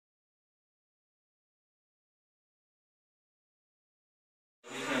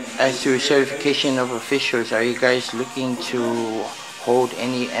as to certification of officials, are you guys looking to hold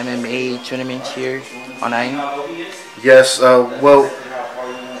any MMA tournaments here on Island? Yes. Well,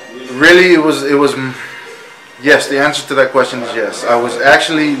 really, it was. Yes, the answer to that question is yes. I was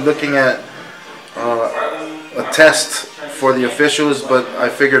actually looking at a test for the officials, but I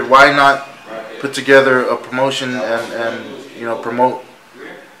figured why not put together a promotion and promote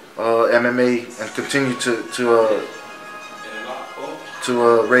MMA and continue to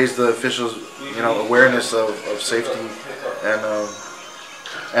raise the officials awareness of safety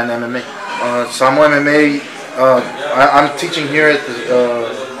and MMA. Samoa MMA. I'm teaching here at the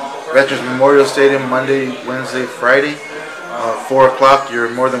Veterans Memorial Stadium Monday, Wednesday, Friday, 4 o'clock. You're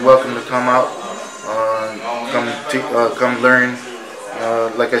more than welcome to come out, come learn.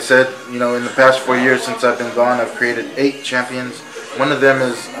 Like I said, in the past 4 years since I've been gone, I've created 8 champions. One of them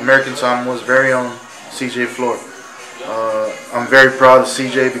is American Samoa's very own CJ Floor. I'm very proud of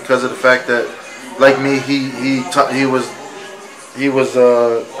CJ because of the fact that, like me, he was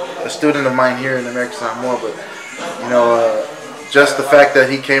a student of mine here in American Samoa, but just the fact that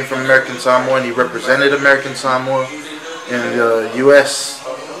he came from American Samoa and he represented American Samoa in the U.S.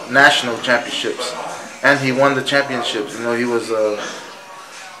 national championships, and he won the championships.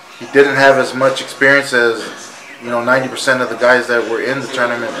 He didn't have as much experience as 90% of the guys that were in the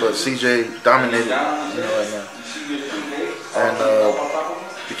tournament, but CJ dominated, and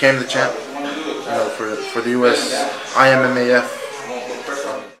became the champ, for the U.S. IMMAF.